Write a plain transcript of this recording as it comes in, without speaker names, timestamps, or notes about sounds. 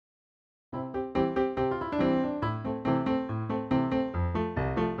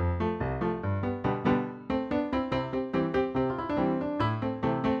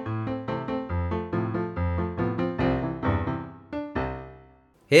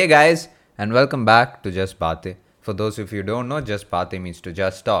Hey guys, and welcome back to Just Baate. For those of you who don't know, Just Baate means to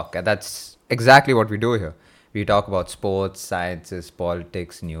just talk, and that's exactly what we do here. We talk about sports, sciences,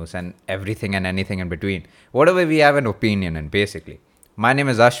 politics, news, and everything and anything in between. Whatever we have an opinion in, basically. My name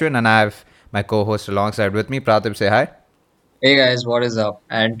is Ashwin, and I have my co-host alongside with me. Pratip, say hi. Hey guys, what is up?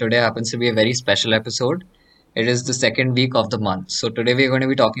 And today happens to be a very special episode. It is the second week of the month. So today we're going to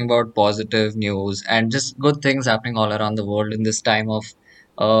be talking about positive news and just good things happening all around the world in this time of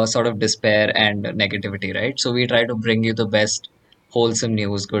sort of despair and negativity, right? So we try to bring you the best wholesome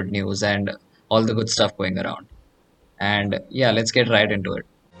news, good news, and all the good stuff going around. And yeah, let's get right into it.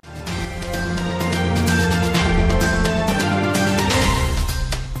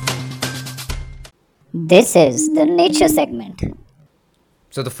 This is the nature segment.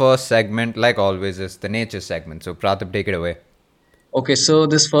 So the first segment, like always, is the nature segment. So Pratip, take it away. Okay, so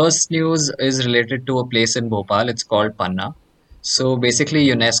this first news is related to a place in Bhopal. It's called Panna. So basically,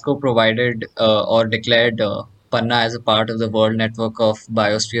 UNESCO provided or declared Panna as a part of the World Network of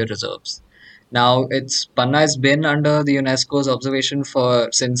Biosphere Reserves. Now, it's Panna has been under the UNESCO's observation for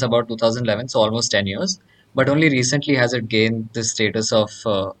since about 2011, so almost 10 years. But only recently has it gained the status of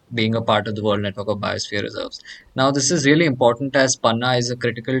being a part of the World Network of Biosphere Reserves. Now, this is really important as Panna is a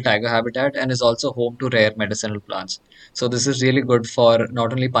critical tiger habitat and is also home to rare medicinal plants. So this is really good for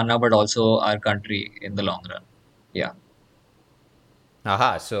not only Panna but also our country in the long run. Yeah.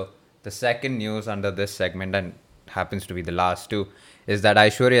 Aha, so the second news under this segment, and happens to be the last two, is that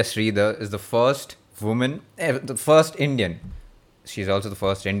Aishwarya Sridhar is the first woman, the first Indian. She's also the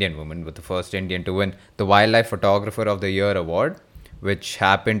first Indian woman, but the first Indian to win the Wildlife Photographer of the Year award, which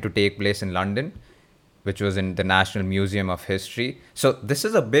happened to take place in London, which was in the National Museum of History. So this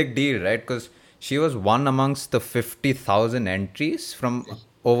is a big deal, right? Because she was one amongst the 50,000 entries from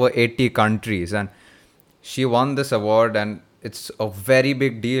over 80 countries, and she won this award, and it's a very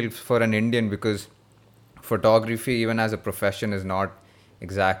big deal for an Indian because photography, even as a profession, is not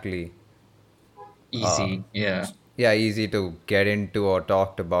exactly Easy. Yeah. easy to get into or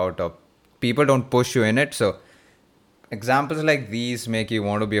talked about, or people don't push you in it. So examples like these make you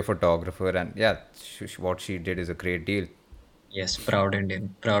want to be a photographer, and yeah, what she did is a great deal. Yes, proud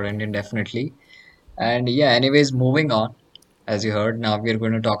Indian. Proud Indian, definitely. And yeah, anyways, moving on. As you heard, now we're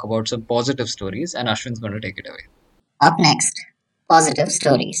going to talk about some positive stories, and Ashwin's going to take it away. Up next, positive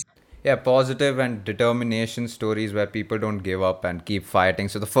stories. Yeah, positive and determination stories where people don't give up and keep fighting.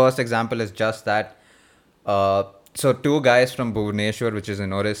 So the first example is just that. Uh, so two guys from Bhubaneswar, which is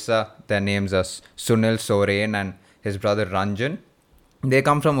in Orissa, their names are Sunil Soren and his brother Ranjan. They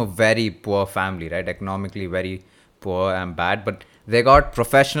come from a very poor family, right? Economically very poor and bad, but they got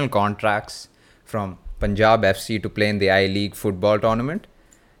professional contracts from Punjab FC to play in the I League football tournament,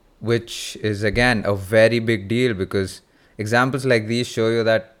 which is again a very big deal because examples like these show you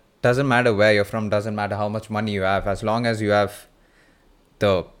that doesn't matter where you're from, doesn't matter how much money you have, as long as you have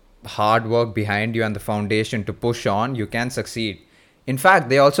the hard work behind you and the foundation to push on, you can succeed. In fact,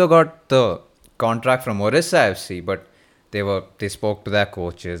 they also got the contract from Orissa FC, but they spoke to their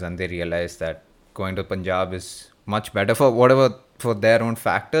coaches and they realized that going to Punjab is much better for whatever for their own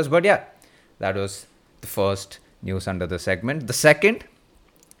factors. But yeah, that was the first news under the segment. The second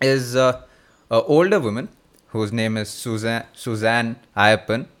is a older woman whose name is Suzanne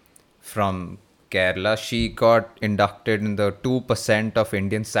Ayappan from Kerala. She got inducted in the 2% of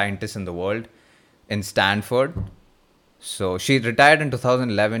Indian scientists in the world in Stanford. So she retired in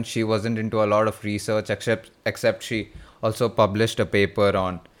 2011. She wasn't into a lot of research except she also published a paper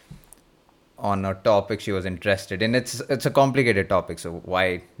on a topic she was interested in. It's a complicated topic, so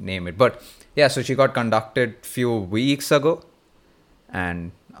why name it? But yeah, so she got conducted few weeks ago,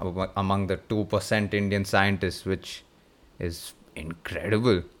 and among the 2% Indian scientists, which is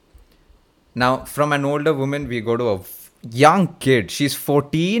incredible. Now, from an older woman, we go to a young kid. She's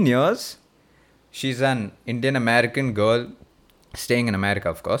 14 years. She's an Indian American girl staying in America,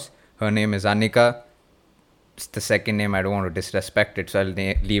 of course. Her name is Anika. It's the second name. I don't want to disrespect it, so I'll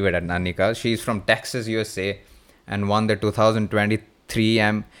leave it at Anika. She's from Texas, USA, and won the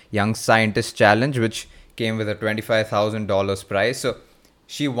 2023 Young Scientist Challenge, which came with a $25,000 prize. So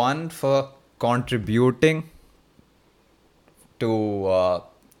she won for contributing to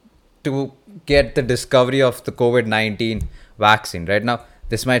to get the discovery of the COVID-19 vaccine. Right now,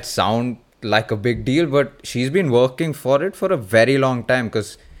 this might sound like a big deal, but she's been working for it for a very long time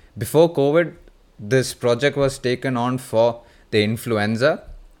because before COVID, this project was taken on for the influenza.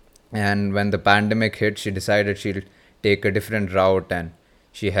 And when the pandemic hit, she decided she'll take a different route, and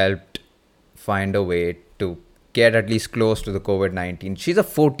she helped find a way to get at least close to the COVID-19. She's a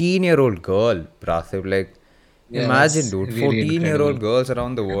 14-year-old girl, Prathiv. Like, Yeah, Imagine, that's dude, really 14-year-old incredible. girls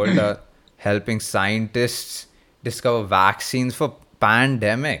around the world are helping scientists discover vaccines for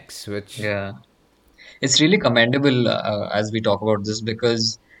pandemics, which, Yeah. It's really commendable as we talk about this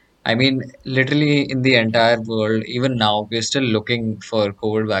because, I mean, literally in the entire world, even now, we're still looking for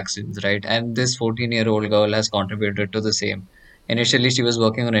COVID vaccines, right? And this 14-year-old girl has contributed to the same. Initially, she was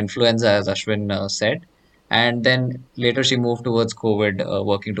working on influenza, as Ashwin said, and then later she moved towards COVID,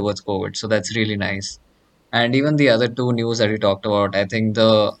 working towards COVID. So that's really nice. And even the other two news that we talked about, I think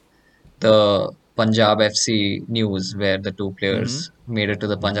the Punjab FC news where the two mm-hmm, players made it to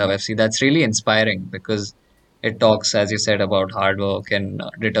the mm-hmm. Punjab FC. That's really inspiring because it talks, as you said, about hard work and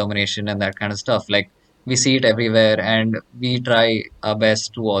determination and that kind of stuff. Like we see it everywhere, and we try our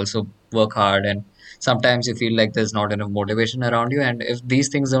best to also work hard. And sometimes you feel like there's not enough motivation around you, and if these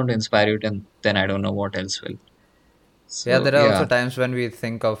things don't inspire you, then I don't know what else will. Yeah, So there are also yeah, times when we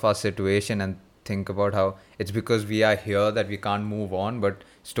think of our situation and think about how it's because we are here that we can't move on. But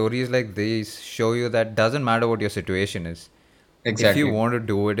stories like these show you that doesn't matter what your situation is. If you exactly. want to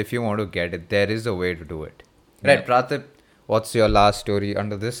do it, if you want to get it, there is a way to do it. Yeah. Right, Pratip, what's your last story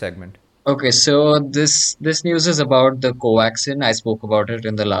under this segment? Okay, so this news is about the Covaxin. I spoke about it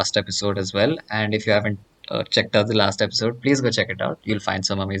in the last episode as well. And if you haven't checked out the last episode, please go check it out. You'll find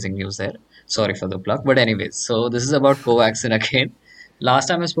some amazing news there. Sorry for the plug, but anyways, so this is about Covaxin again. Last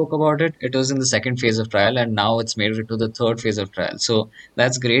time I spoke about it, it was in the second phase of trial, and now it's made it to the third phase of trial. So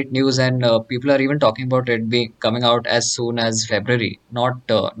that's great news, and people are even talking about it being coming out as soon as February. Not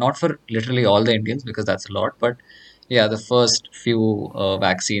for literally all the Indians because that's a lot, but yeah, the first few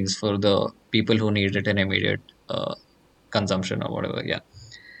vaccines for the people who need it in immediate consumption or whatever. Yeah.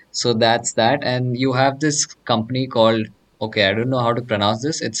 So that's that. And you have this company called, okay, I don't know how to pronounce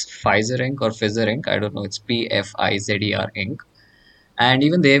this. It's Pfizer Inc. or Pfizer Inc. I don't know. It's Pfizer Inc. And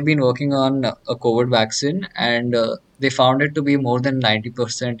even they've been working on a COVID vaccine, and they found it to be more than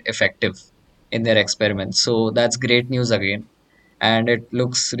 90% effective in their experiments. So that's great news again. And it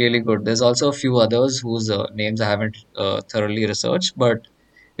looks really good. There's also a few others whose names I haven't thoroughly researched, but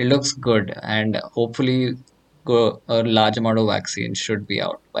it looks good. And hopefully, a large amount of vaccine should be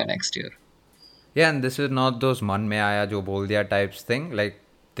out by next year. Yeah, and this is not those man mein aaya jo bol diya types thing. Like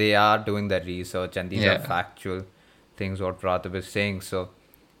they are doing the research, and these are Yeah. factual things what Pratap is saying. So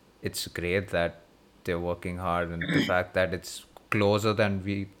it's great that they're working hard, and the fact that it's closer than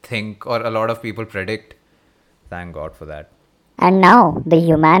we think or a lot of people predict. Thank God for that. And now, the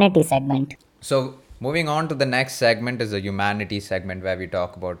humanity segment. So moving on to the next segment is the humanity segment where we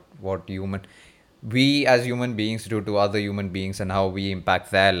talk about what we as human beings do to other human beings and how we impact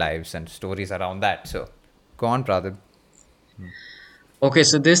their lives and stories around that. So go on, Pradip. Okay,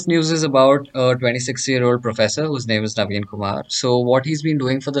 so this news is about a 26-year-old professor whose name is Naveen Kumar. So what he's been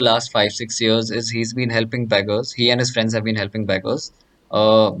doing for the last 5, 6 years is he's been helping beggars. He and his friends have been helping beggars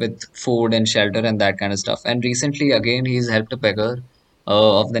with food and shelter and that kind of stuff. And recently, again, he's helped a beggar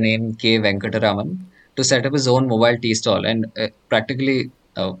of the name K. Venkataraman to set up his own mobile tea stall and practically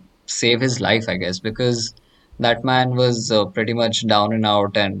save his life, I guess, because that man was pretty much down and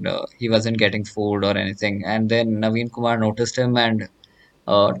out and he wasn't getting food or anything. And then Naveen Kumar noticed him and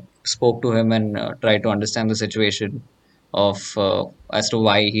uh, spoke to him and tried to understand the situation of as to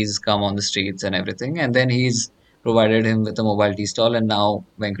why he's come on the streets and everything. And then he's provided him with a mobile tea stall, and now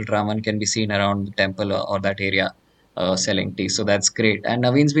Venkatraman can be seen around the temple or that area selling tea. So that's great. And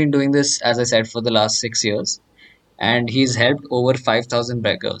Naveen's been doing this, as I said, for the last 6 years, and he's helped over 5,000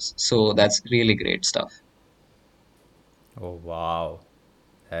 beggars. So that's really great stuff. Oh wow,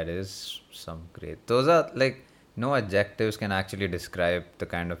 that is some great. Those are like no adjectives can actually describe the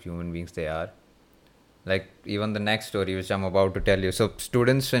kind of human beings they are. Like even the next story which I'm about to tell you. So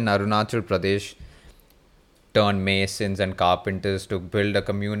students in Arunachal Pradesh turn masons and carpenters to build a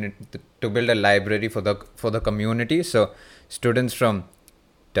community, to build a library for the community. So students from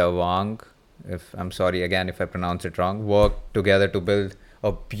Tawang, if I'm sorry again if I pronounce it wrong, work together to build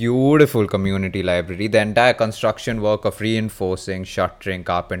a beautiful community library. The entire construction work of reinforcing, shuttering,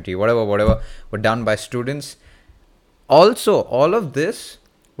 carpentry, whatever were done by students. Also, all of this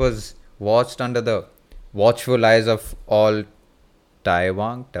was watched under the watchful eyes of all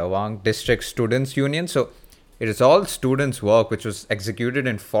Tawang District Students Union. So it is all students' work which was executed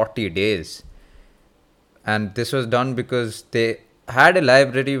in 40 days. And this was done because they had a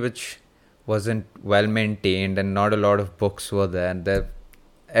library which wasn't well maintained and not a lot of books were there. And there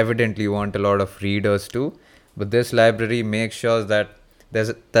evidently weren't a lot of readers too. But this library makes sure that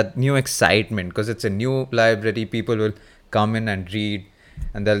there's that new excitement because it's a new library. People will come in and read,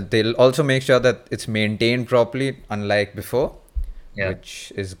 and they'll also make sure that it's maintained properly, unlike before, Yeah.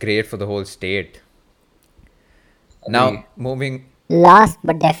 which is great for the whole state. Agree. Now, moving Last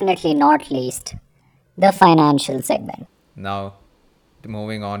but definitely not least, the financial segment. now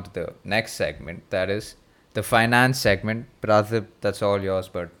moving on to the next segment, that is the finance segment. Pradip, that's all yours,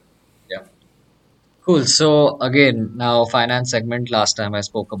 but Yeah. Cool. So again, now finance segment. Last time I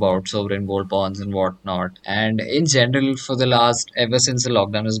spoke about sovereign gold bonds and whatnot, and in general, for the last ever since the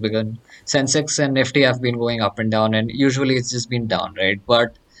lockdown has begun, Sensex and Nifty have been going up and down, and usually it's just been down, right?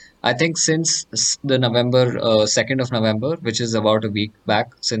 But I think since the November 2nd of November, which is about a week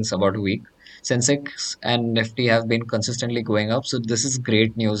back, since about a week, Sensex and Nifty have been consistently going up. So this is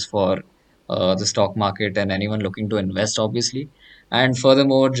great news for the stock market and anyone looking to invest, obviously. And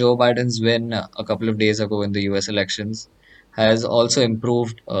furthermore, Joe Biden's win a couple of days ago in the US elections has also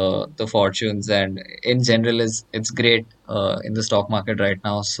improved the fortunes, and in general is it's great in the stock market right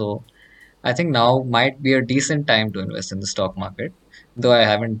now. So I think now might be a decent time to invest in the stock market. Though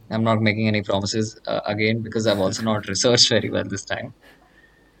I'm not making any promises again because I've also not researched very well this time.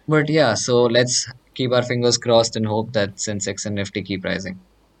 But yeah, so let's keep our fingers crossed and hope that Sensex and Nifty keep rising.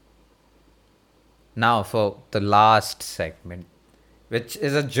 now for the last segment, which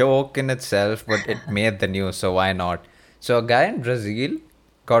is a joke in itself, but it made the news, so why not? So, a guy in Brazil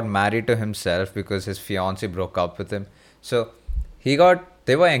got married to himself because his fiance broke up with him. So,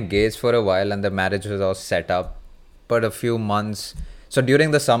 they were engaged for a while and the marriage was all set up. But a few months, so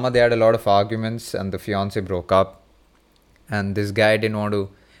during the summer, they had a lot of arguments and the fiance broke up. And this guy didn't want to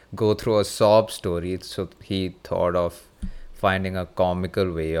go through a sob story, so he thought of finding a comical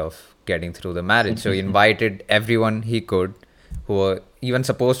way of getting through the marriage. So he invited everyone he could who were even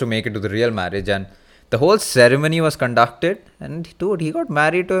supposed to make it to the real marriage, and the whole ceremony was conducted, and dude, he got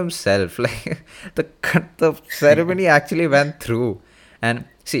married to himself. Like the ceremony actually went through. And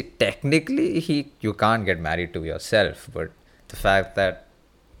see, technically you can't get married to yourself, but the fact that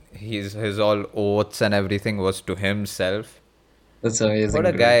his all oaths and everything was to himself. That's What amazing,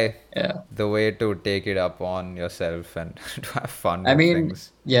 a dude. guy. Yeah. The way to take it up on yourself and to have fun I with mean,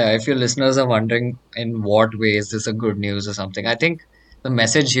 things. yeah, if your listeners are wondering in what way is this a good news or something, I think the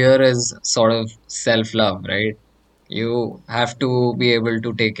message here is sort of self-love, right? You have to be able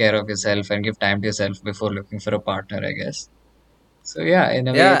to take care of yourself and give time to yourself before looking for a partner, I guess. So yeah, in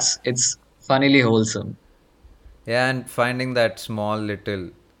a way Yeah, it's funnily wholesome. yeah, and finding that small little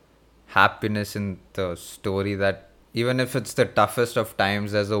happiness in the story, that even if it's the toughest of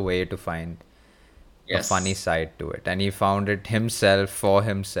times, there's a way to find a funny Yes. side to it. And he found it himself for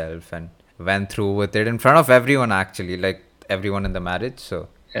himself and went through with it in front of everyone, actually, like everyone in the marriage. So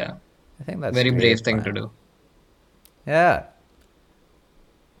Yeah. I think that's Very brave great, thing to man. do. Yeah.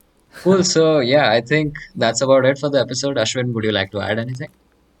 Cool. So yeah, I think that's about it for the episode. Ashwin, would you like to add anything?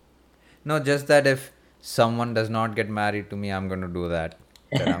 No, just that if someone does not get married to me, I'm going to do that.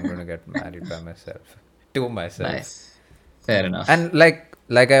 That I'm going to get married by myself, to myself. Nice. Fair enough. And like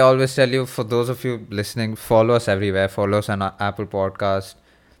I always tell you, for those of you listening, follow us everywhere. Follow us on Apple Podcast,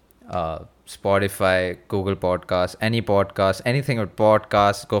 Spotify, Google Podcast, any podcast, anything with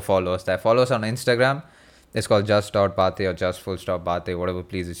podcasts. Go follow us there. Follow us on Instagram. It's called just.bate or just full stop bate, whatever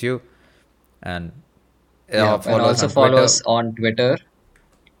pleases you. And Yeah, and follow us also on follow Twitter. us on Twitter.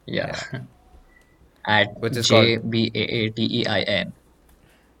 Yeah. Yeah, At which is called JBAATEIN.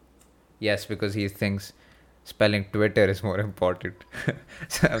 yes, because he thinks spelling Twitter is more important.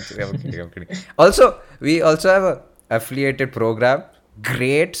 So I'm kidding. I'm kidding. Also, we also have a affiliated program.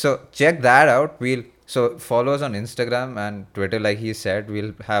 Great. So check that out. So follow us on Instagram and Twitter, like he said.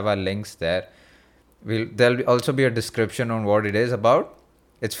 We'll have our links there. There'll also be a description on what it is about.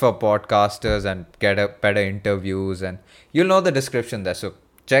 It's for podcasters and get a better interviews, and you'll know the description there. So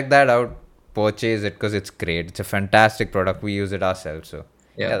check that out. Purchase it because it's great. It's a fantastic product. We use it ourselves. So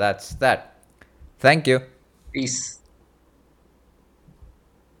Yeah. yeah, that's that. Thank you. Peace.